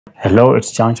Hello,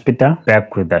 it's Chany Peter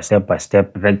back with a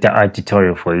step-by-step vector art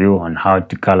tutorial for you on how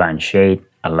to color and shade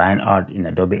a line art in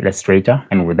Adobe Illustrator.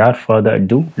 And without further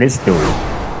ado, let's do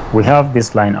it. We have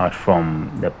this line art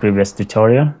from the previous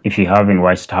tutorial. If you haven't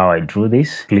watched how I drew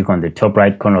this, click on the top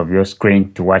right corner of your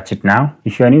screen to watch it now.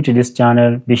 If you are new to this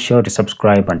channel, be sure to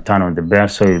subscribe and turn on the bell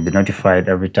so you'll be notified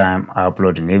every time I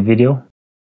upload a new video.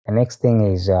 The next thing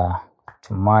is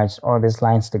to merge all these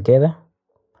lines together.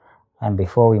 And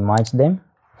before we merge them,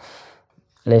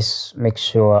 let's make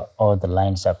sure all the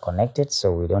lines are connected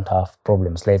so we don't have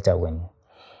problems later when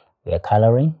we are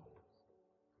coloring.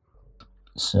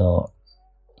 So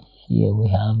here we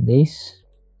have this.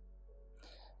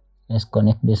 Let's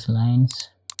connect these lines.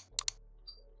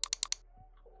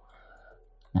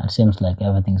 Now it seems like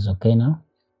everything's okay now.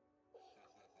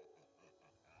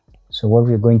 So what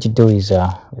we're going to do is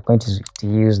we're going to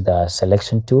use the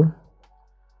selection tool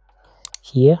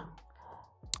here,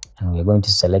 and we're going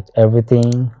to select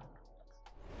everything.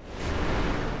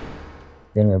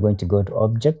 Then we're going to go to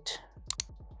object,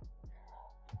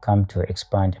 come to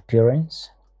expand appearance,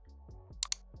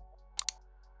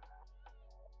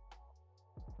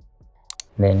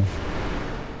 then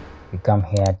we come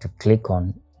here to click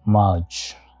on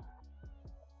merge.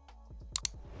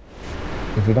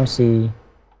 If you don't see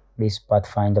this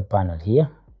Pathfinder panel here,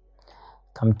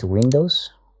 come to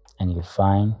Windows and you'll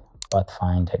find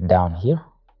Pathfinder down here.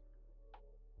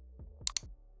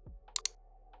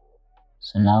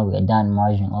 So now we are done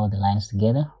merging all the lines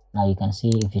together. Now you can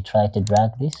see if you try to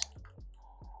drag this,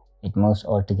 it moves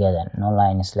all together. No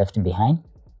line is left behind.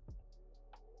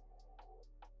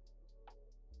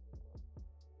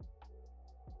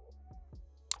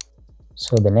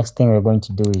 So the next thing we're going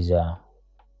to do is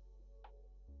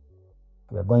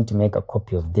we're going to make a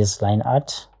copy of this line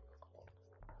art.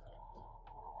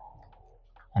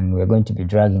 And we're going to be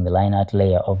dragging the line art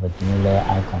layer over the new layer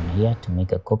icon here to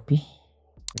make a copy.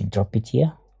 We drop it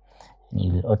here and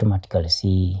you will automatically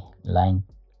see line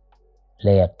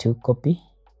layer 2 copy.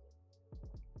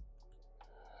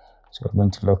 So we're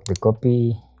going to lock the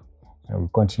copy and we'll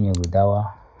continue with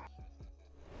our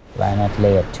line art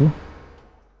layer 2.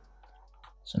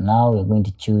 So now we're going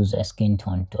to choose a skin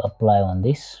tone to apply on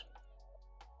this.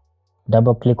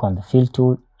 Double click on the fill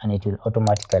tool and it will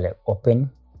automatically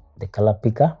open the color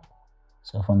picker.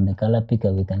 So from the color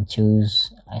picker we can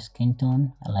choose a skin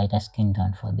tone, a lighter skin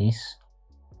tone for this.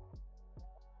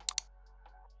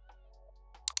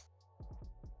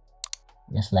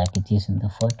 Just like it is in the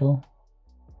photo.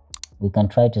 We can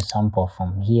try to sample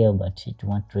from here, but it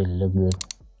won't really look good.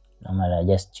 Normally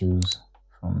I just choose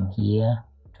from here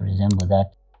to resemble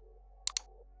that.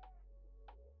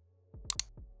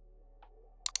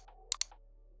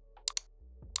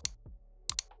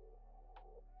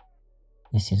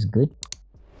 This is good.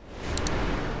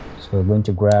 So we're going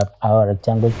to grab our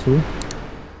rectangle tool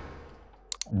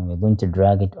and we're going to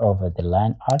drag it over the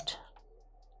line art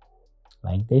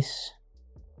like this,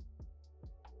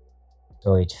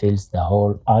 so it fills the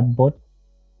whole artboard.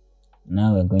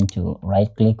 Now we're going to right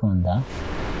click on the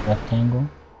rectangle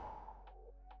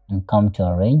and come to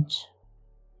arrange,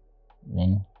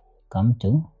 then come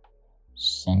to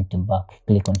send to back,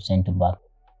 click on send to back.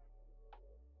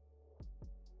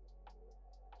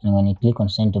 And when you click on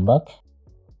send to back,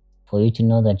 for you to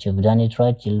know that you've done it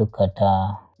right, you look at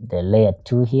the layer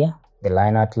 2 here, the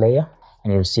line art layer,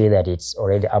 and you'll see that it's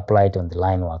already applied on the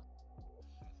line work.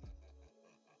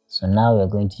 So now we're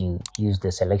going to use the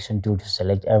selection tool to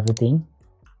select everything,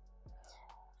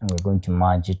 and we're going to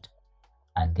merge it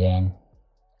again.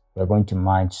 We're going to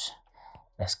merge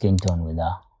the skin tone with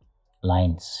the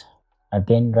lines.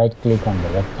 Again, right click on the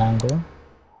rectangle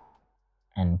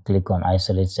and click on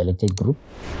isolate selected group.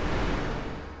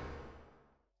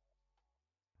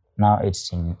 Now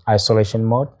it's in isolation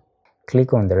mode.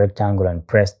 Click on the rectangle and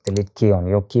press the delete key on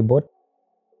your keyboard.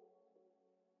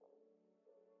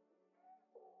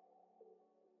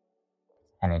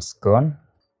 And it's gone.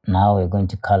 Now we're going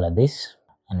to color this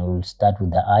and we'll start with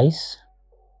the eyes.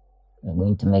 We're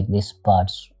going to make these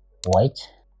parts white.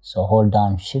 So hold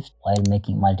down shift while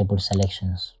making multiple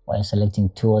selections. While selecting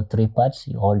 2 or 3 parts,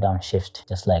 you hold down shift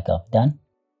just like I've done.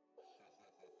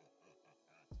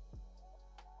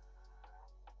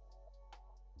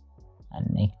 And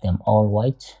make them all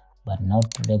white, but not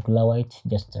regular white,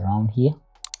 just around here.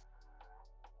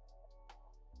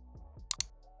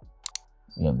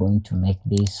 We are going to make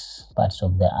these parts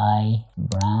of the eye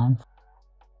brown.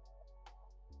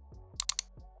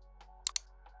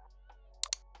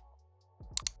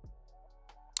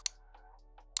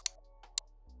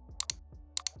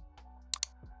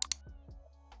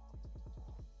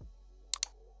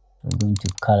 We're going to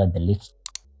color the lips.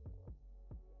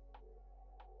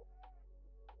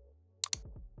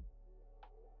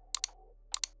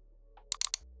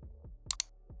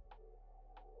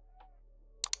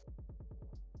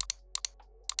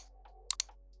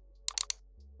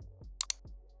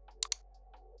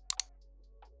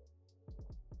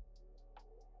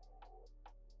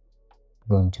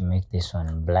 Going to make this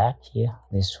one black here.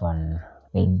 This one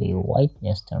will be white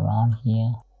just around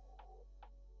here.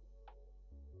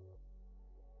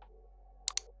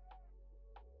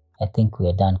 I think we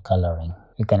are done coloring.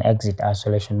 You can exit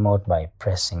isolation mode by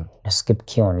pressing the skip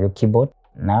key on your keyboard.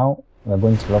 Now we're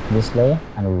going to lock this layer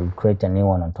and we will create a new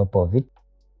one on top of it.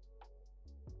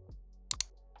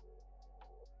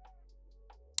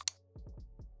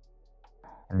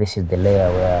 And this is the layer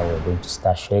where we're going to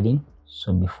start shading.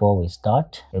 So before we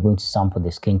start, we're going to sample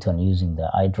the skin tone using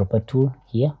the eyedropper tool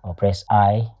here, or press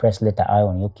letter I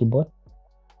on your keyboard.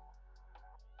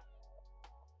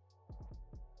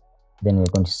 Then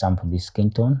we're going to sample this skin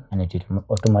tone and it will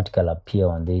automatically appear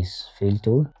on this fill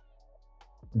tool.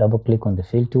 Double click on the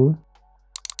fill tool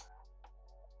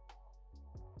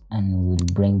and we'll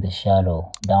bring the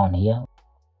shadow down here.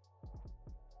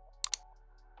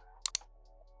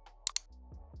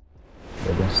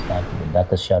 We're going to start with the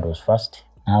darker shadows first.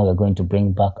 Now we're going to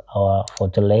bring back our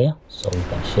photo layer so we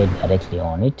can shade directly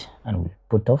on it, and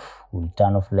we'll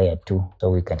turn off layer 2 so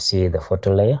we can see the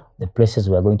photo layer. The places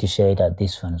we're going to shade are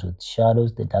these ones with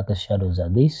shadows. The darker shadows are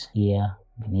these here,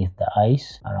 beneath the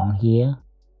eyes, around here,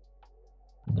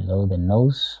 below the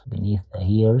nose, beneath the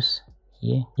ears,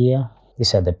 here.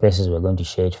 These are the places we're going to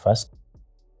shade first.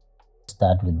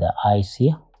 Start with the eyes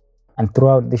here. And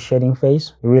throughout the shading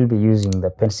phase, we will be using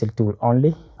the pencil tool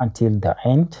only until the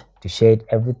end to shade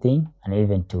everything, and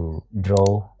even to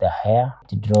draw the hair,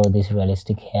 to draw this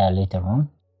realistic hair later on.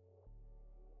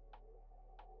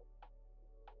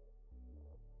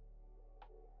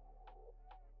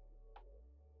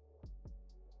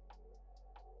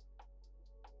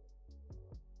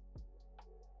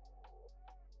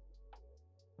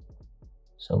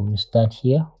 So we'll start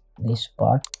here, this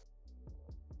part.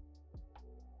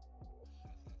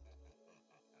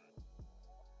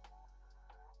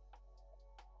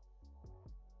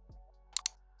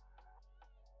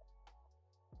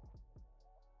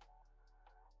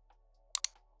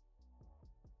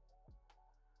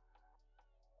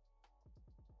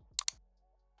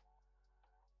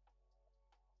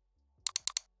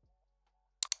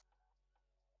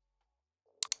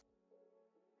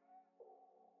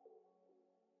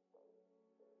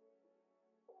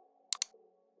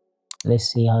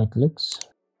 Let's see how it looks.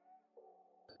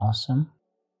 Awesome.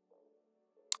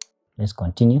 Let's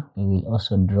continue. We will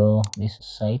also draw this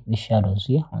side, the shadows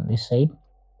here on this side.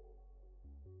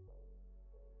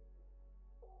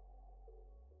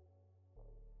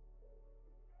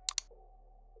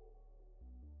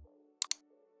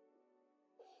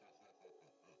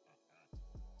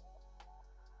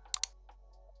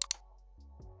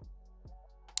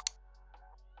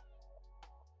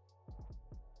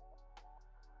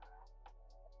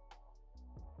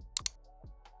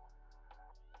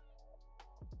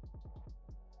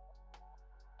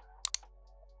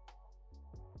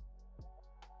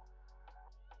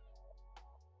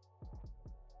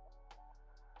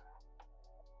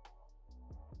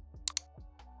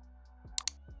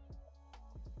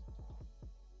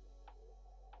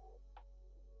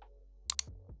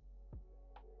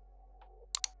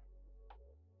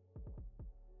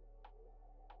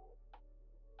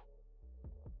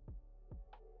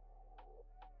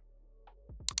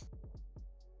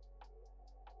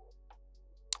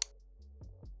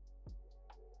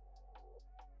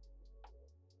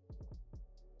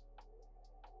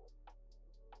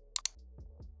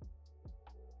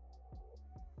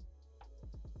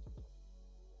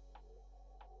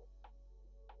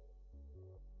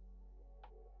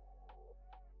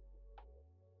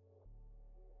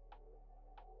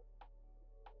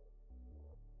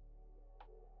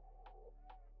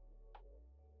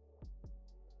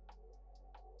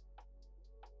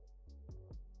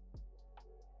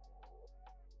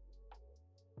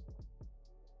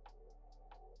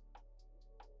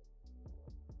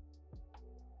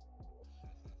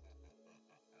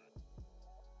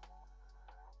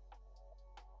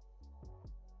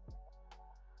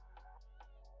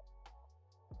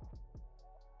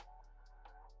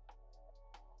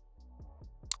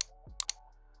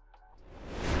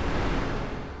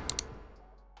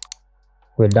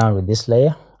 We're done with this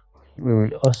layer. We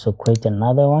will also create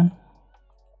another one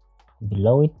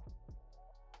below it.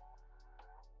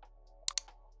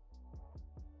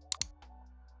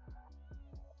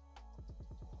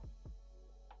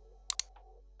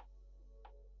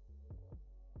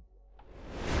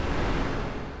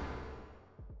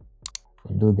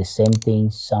 We'll do the same thing,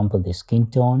 sample the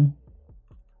skin tone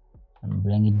and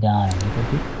bring it down a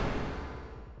little bit.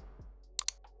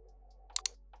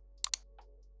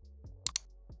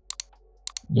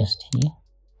 Just here.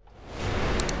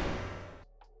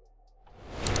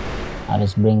 Now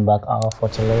let's bring back our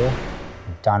photo layer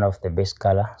and turn off the base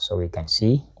color so we can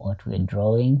see what we're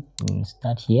drawing. We'll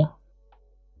start here.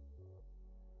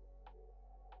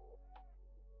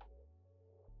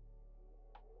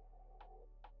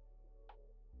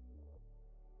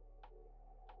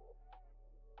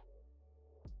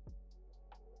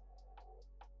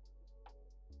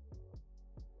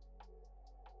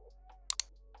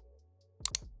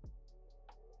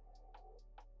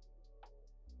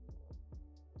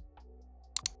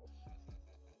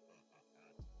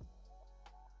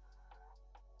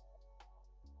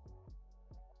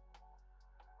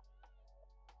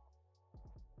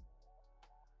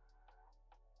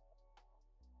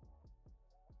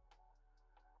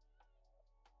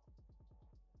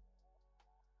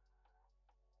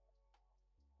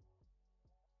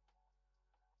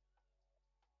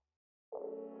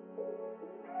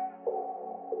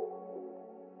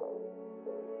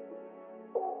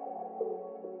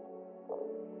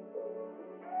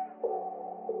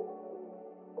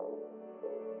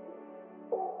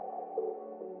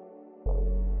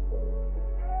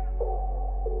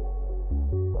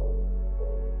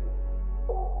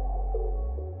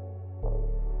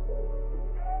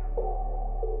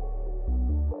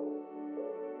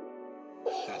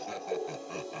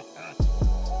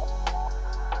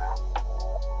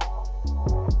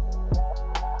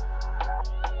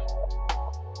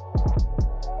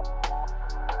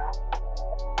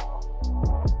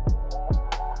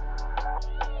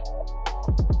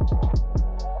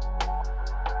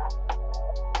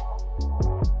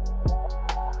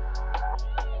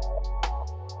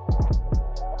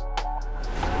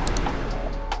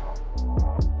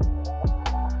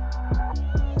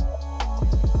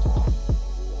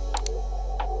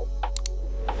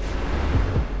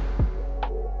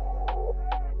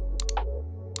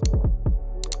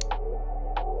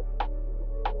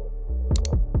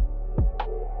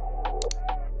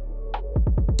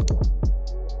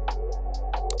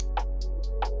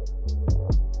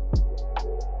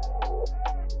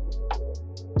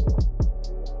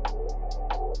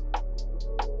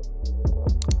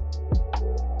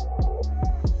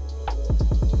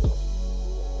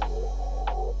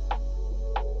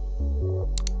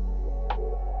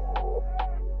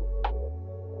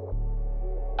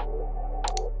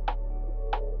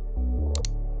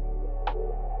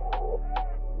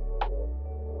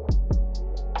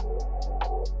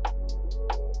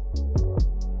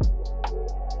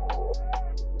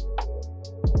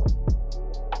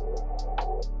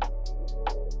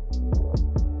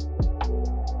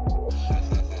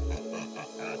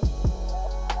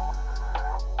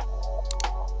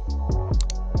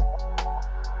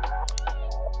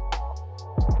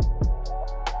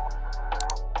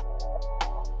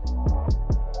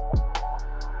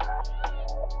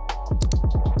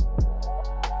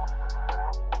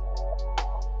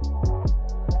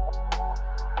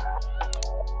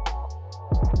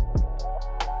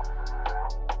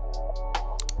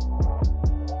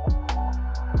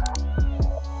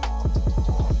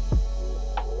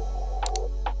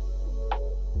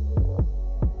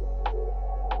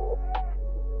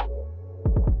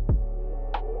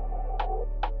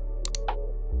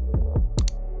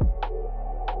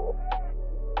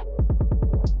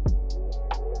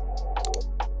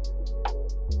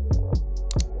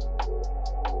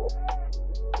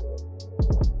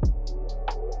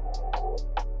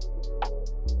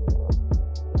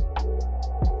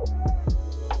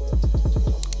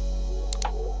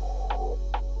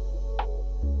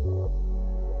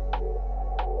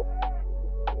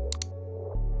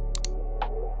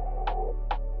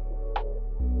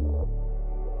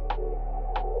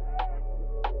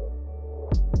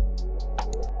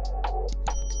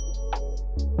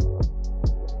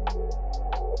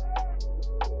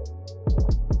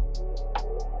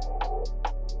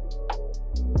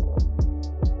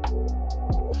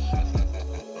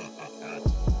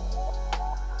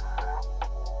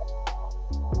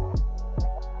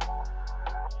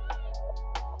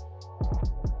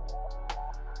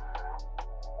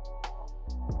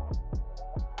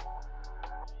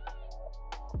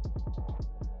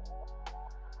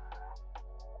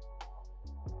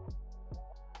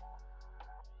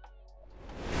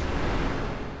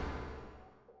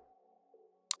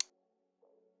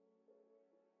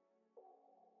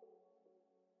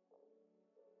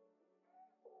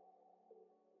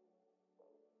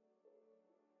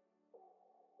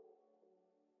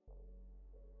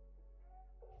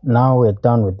 Now we're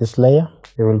done with this layer.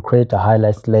 We will create a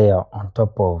highlights layer on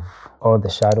top of all the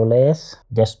shadow layers,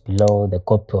 just below the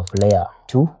copy of layer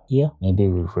 2 here. Maybe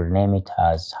we'll rename it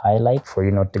as highlight for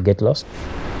you not to get lost.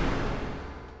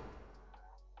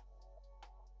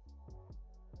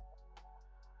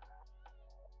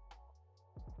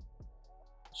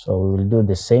 So we will do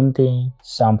the same thing,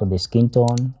 sample the skin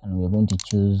tone, and we're going to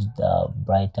choose the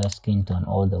brighter skin tone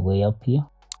all the way up here.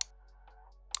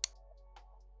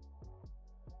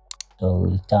 So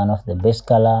we'll turn off the base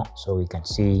color so we can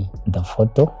see the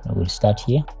photo. We'll start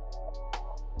here.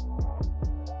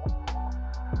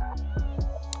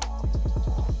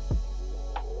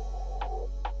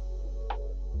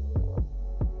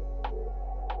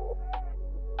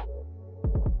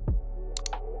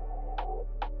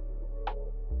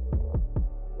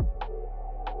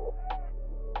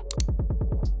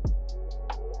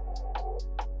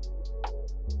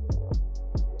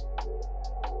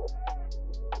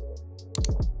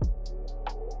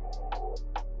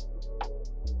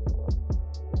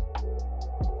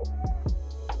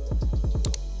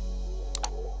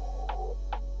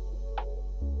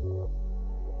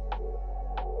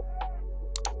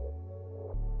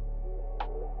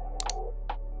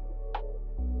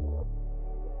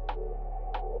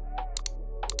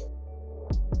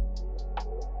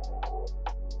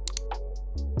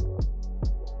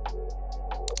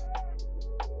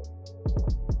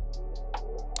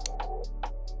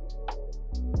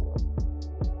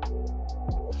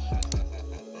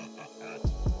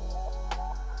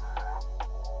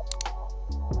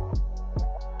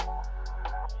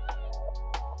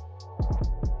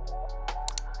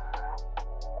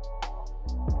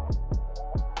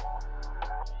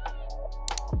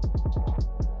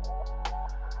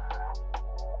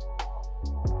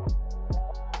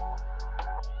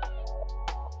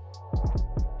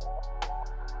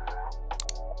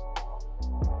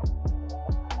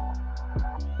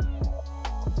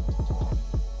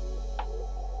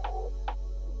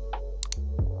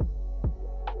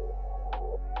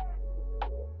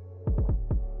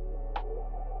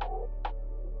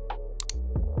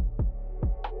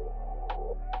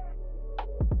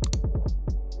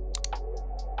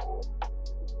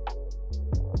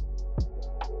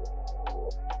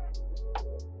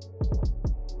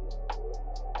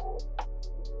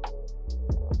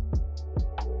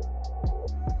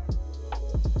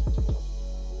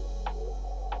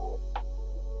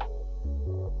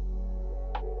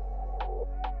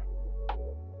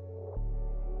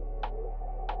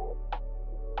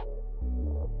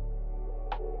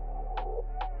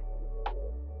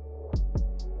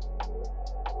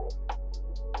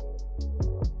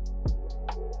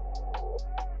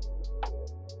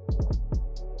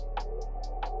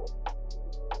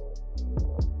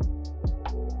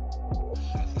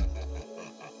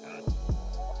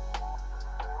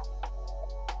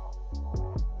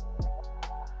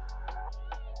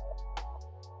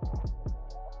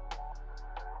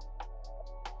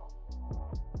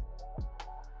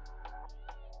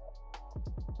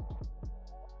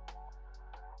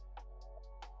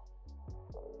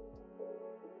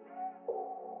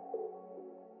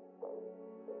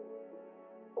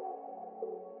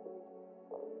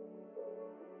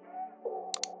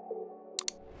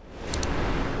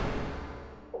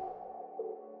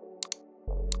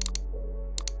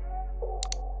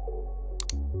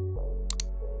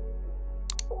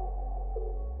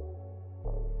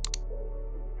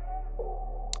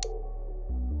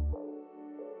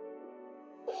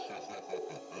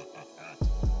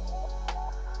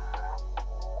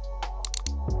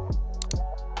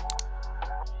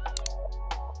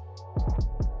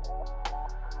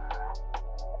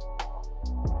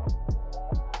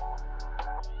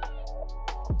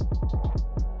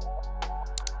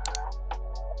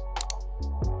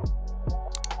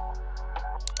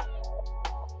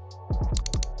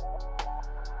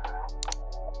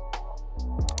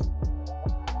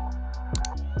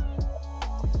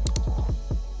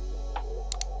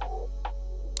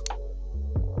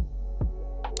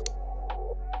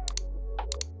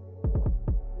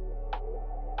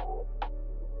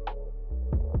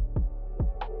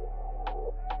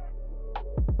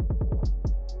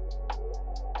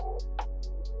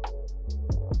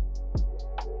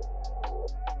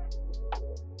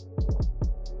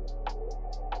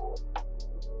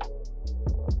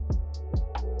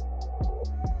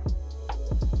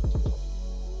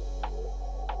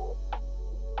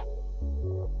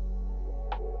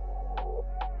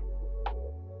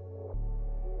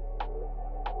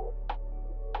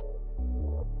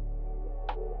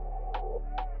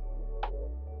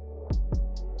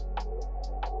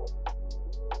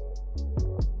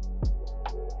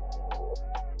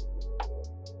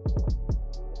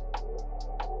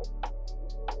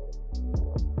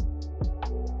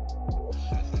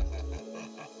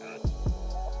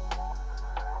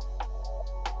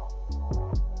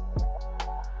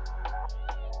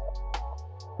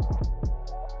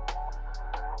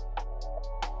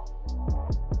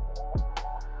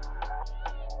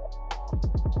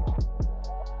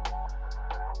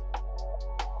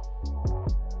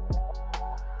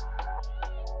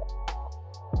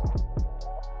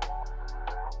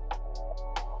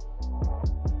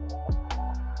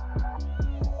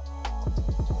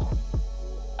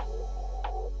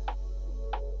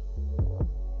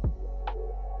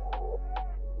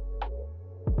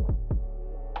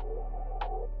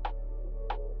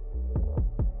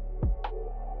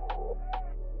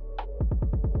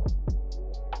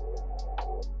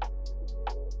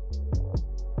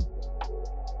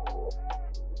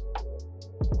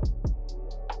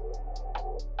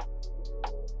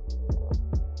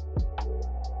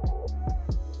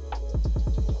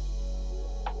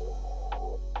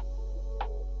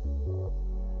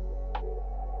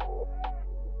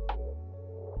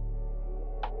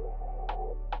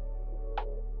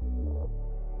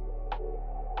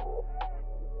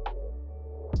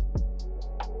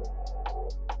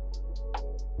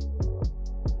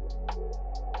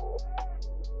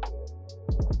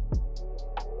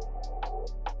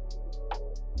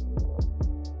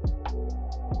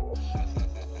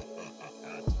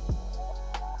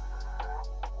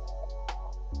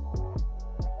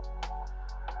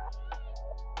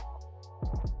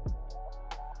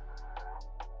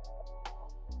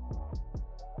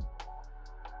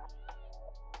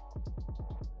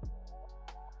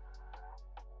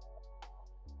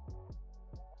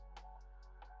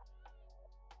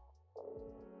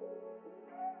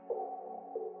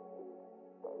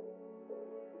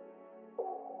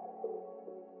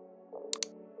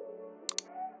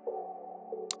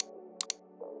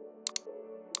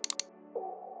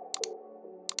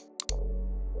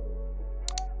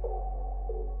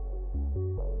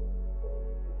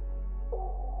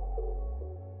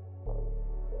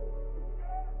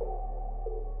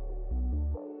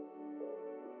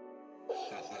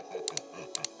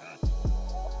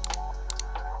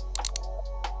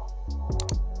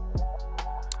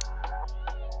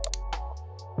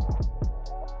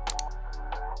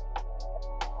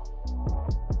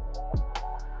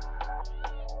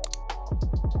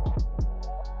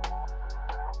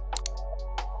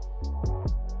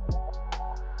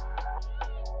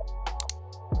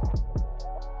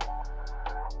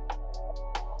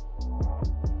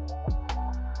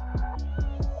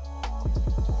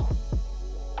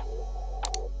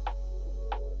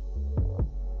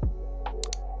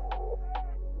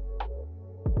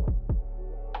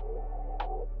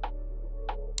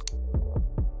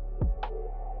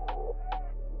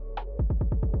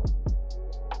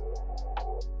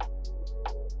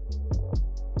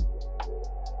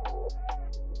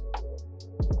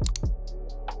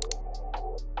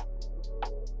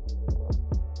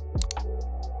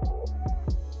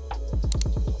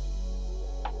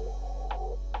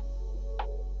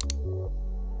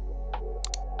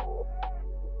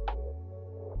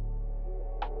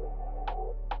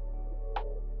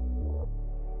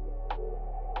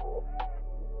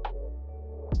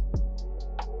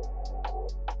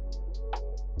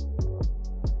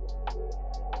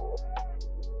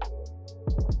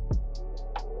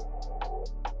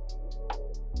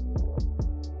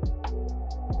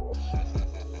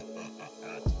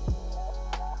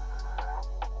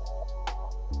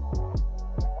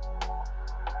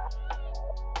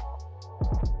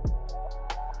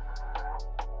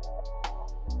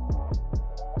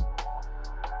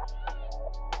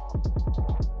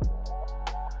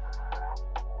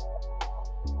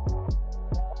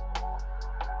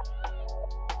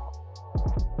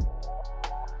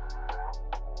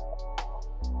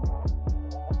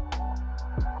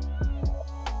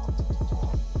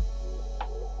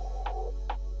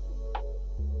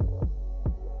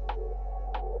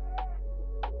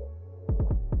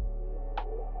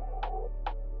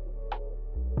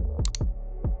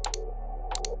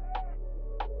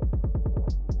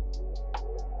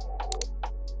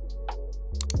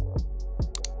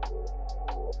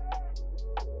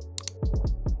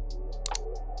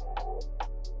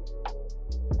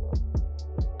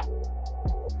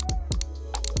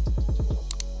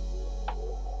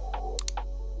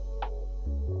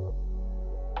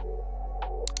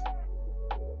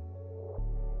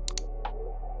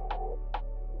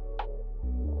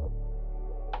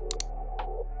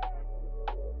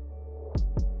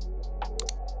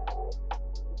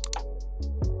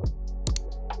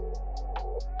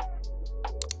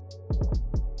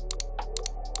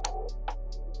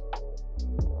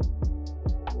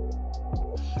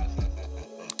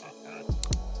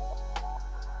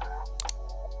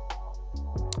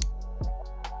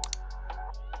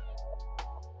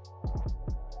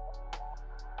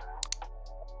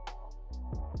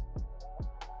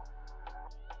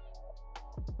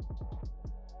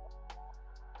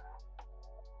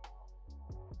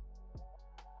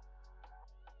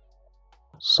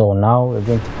 So now we're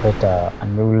going to create a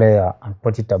new layer and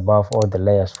put it above all the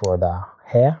layers for the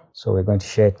hair. So we're going to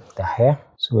shade the hair.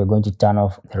 So we're going to turn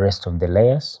off the rest of the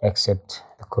layers except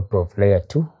the copy of layer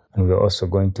 2. And we're also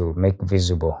going to make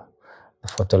visible the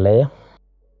photo layer.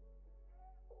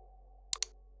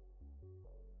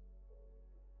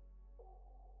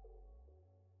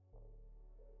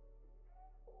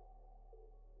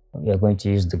 We are going to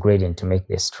use the gradient to make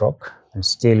the stroke, and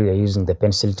still we are using the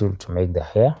pencil tool to make the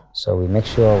hair. So we make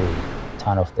sure we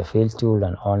turn off the fill tool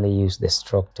and only use the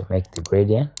stroke to make the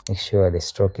gradient. Make sure the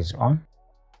stroke is on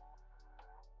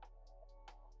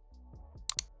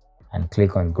and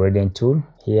click on gradient tool.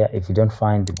 Here, if you don't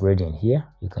find the gradient here,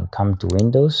 you can come to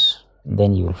Windows,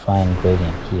 then you will find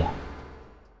gradient here.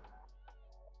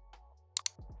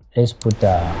 Let's put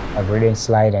a gradient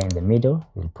slider in the middle.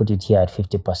 We'll put it here at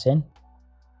 50%.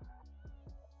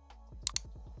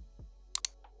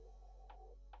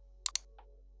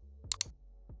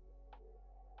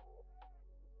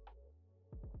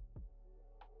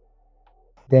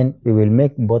 Then we will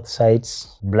make both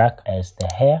sides black as the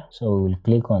hair. So we will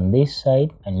click on this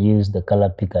side and use the color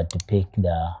picker to pick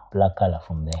the black color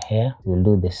from the hair. We'll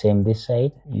do the same this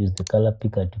side. Use the color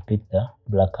picker to pick the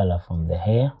black color from the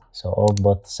hair. So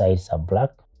both sides are black.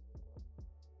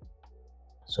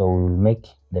 So we will make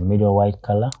the middle white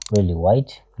color really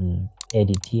white. We'll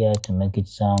edit here to make it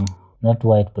some, not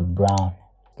white but brown.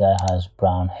 The guy has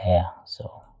brown hair. So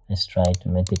let's try to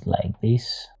make it like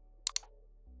this.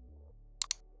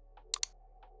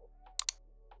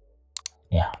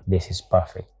 Yeah, this is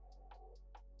perfect.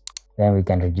 Then we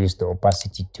can reduce the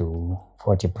opacity to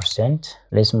 40%.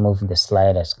 Let's move the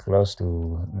sliders close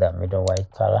to the middle white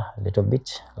color a little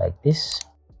bit, like this.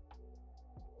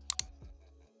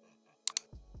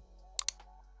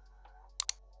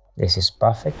 This is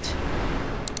perfect.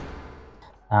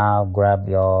 Now grab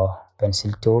your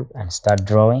pencil tool and start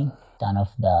drawing. Turn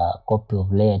off the copy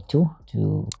of layer 2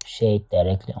 to shade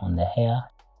directly on the hair.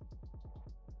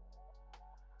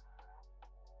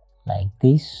 Like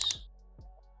this.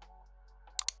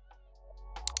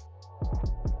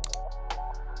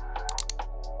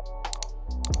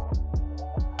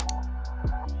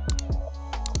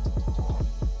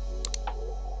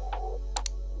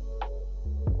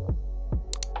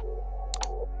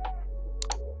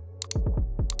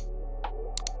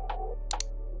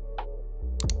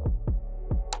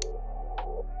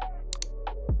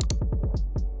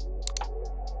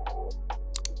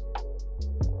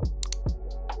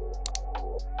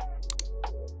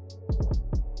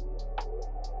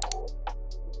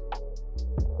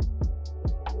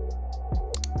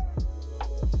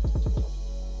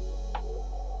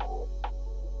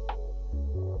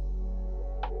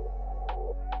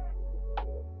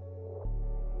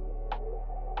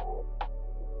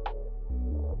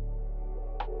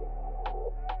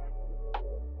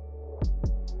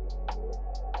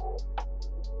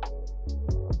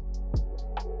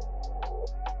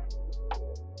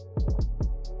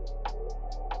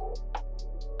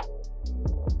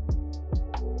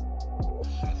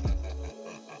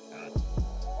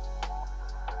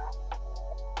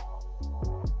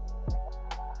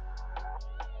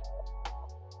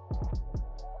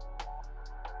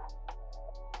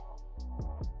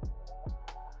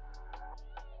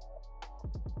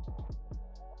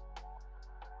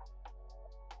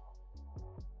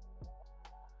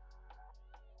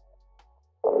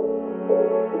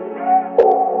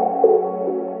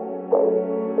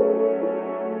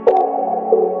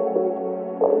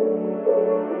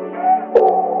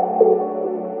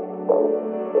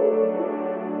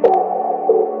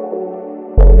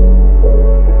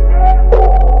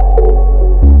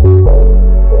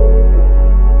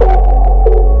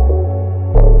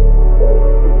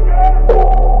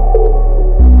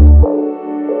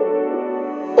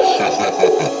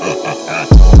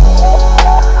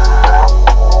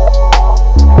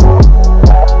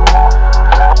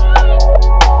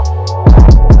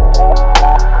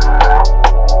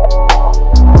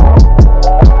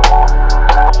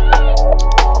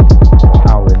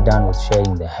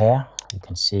 You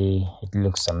can see it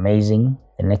looks amazing.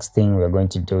 The next thing we're going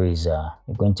to do is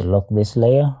we're going to lock this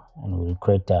layer and we'll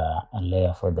create a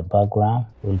layer for the background.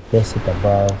 We'll place it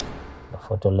above the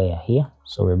photo layer here.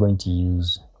 So we're going to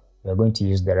use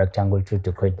the rectangle tool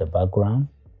to create the background.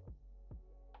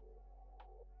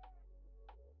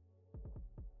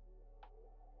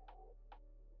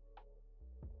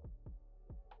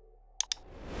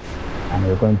 And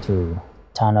we're going to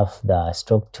turn off the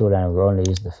stroke tool and we'll only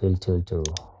use the fill tool to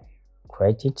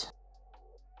create it.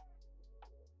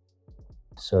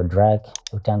 So drag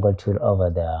rectangle tool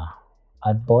over the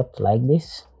artboard like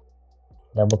this.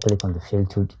 Double click on the fill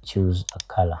tool to choose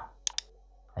a color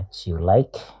that you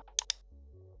like.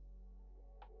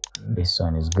 This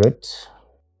one is good.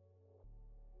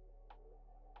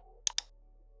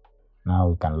 Now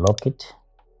we can lock it.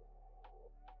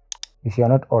 If you're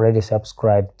not already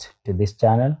subscribed to this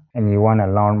channel and you want to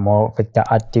learn more vector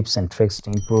art tips and tricks to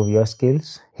improve your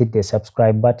skills, hit the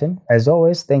subscribe button. As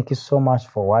always, thank you so much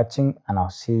for watching, and I'll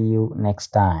see you next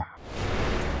time.